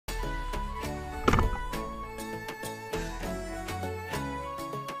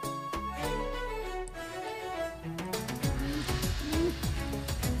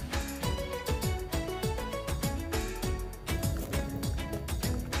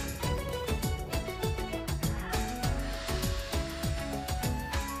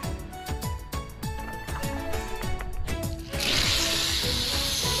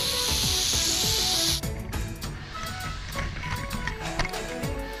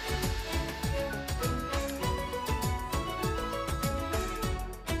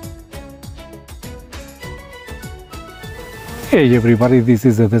Hey everybody, this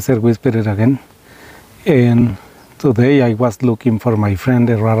is the Desert Whisperer again, and today I was looking for my friend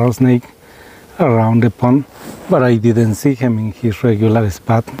the rattlesnake around the pond, but I didn't see him in his regular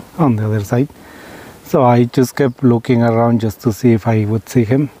spot on the other side. So I just kept looking around just to see if I would see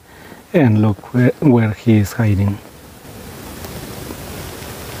him, and look where he is hiding.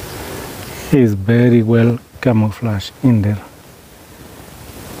 He is very well camouflaged in there.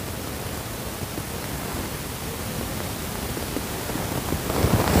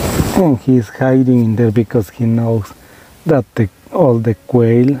 And he's hiding in there because he knows that all the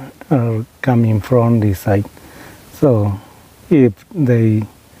quail are coming from this side. So if they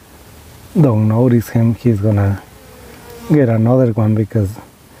don't notice him, he's gonna get another one, because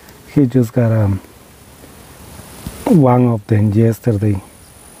he just got one of them yesterday.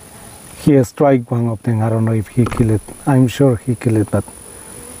 He struck one of them. I don't know if he killed it. I'm sure he killed it, but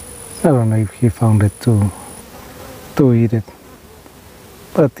I don't know if he found it to eat it.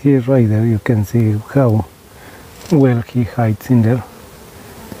 But he's right there. You can see how well he hides in there.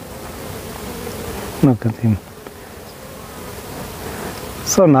 Look at him.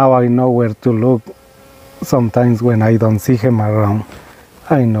 So now I know where to look. Sometimes when I don't see him around,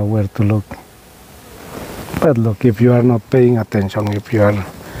 I know where to look. But look, if you are not paying attention, if you are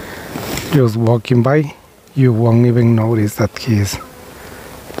just walking by, you won't even notice that he is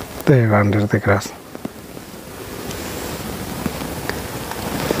there under the grass.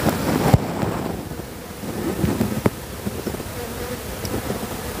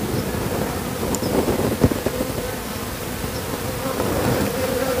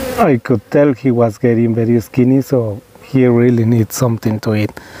 I could tell he was getting very skinny, so he really needs something to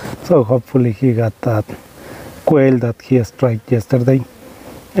eat. So hopefully he got that quail that he struck yesterday,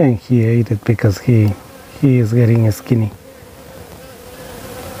 and he ate it because he is getting skinny.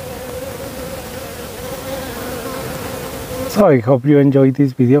 So I hope you enjoyed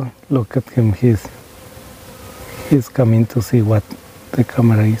this video. Look at him, he's coming to see what the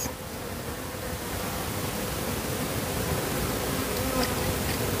camera is.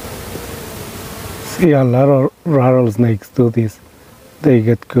 See, a lot of rattlesnakes do this. They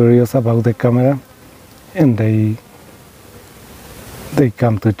get curious about the camera, and they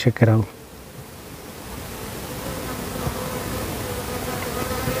come to check it out.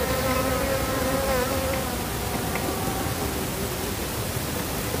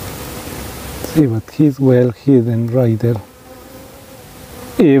 See, but he's well hidden right there.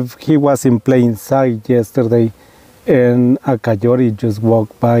 If he was in plain sight yesterday and a coyote just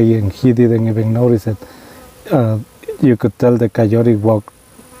walked by and he didn't even notice it, you could tell the coyote walked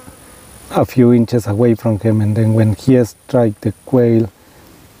a few inches away from him, and then when he struck the quail,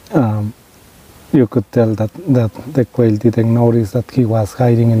 you could tell that the quail didn't notice that he was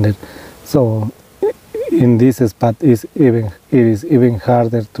hiding in there. So in this spot it is even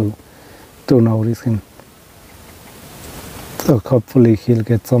harder to notice him. So hopefully he'll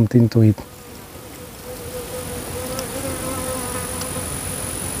get something to eat.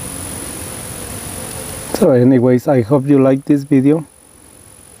 So anyways, I hope you like this video,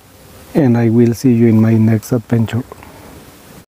 and I will see you in my next adventure.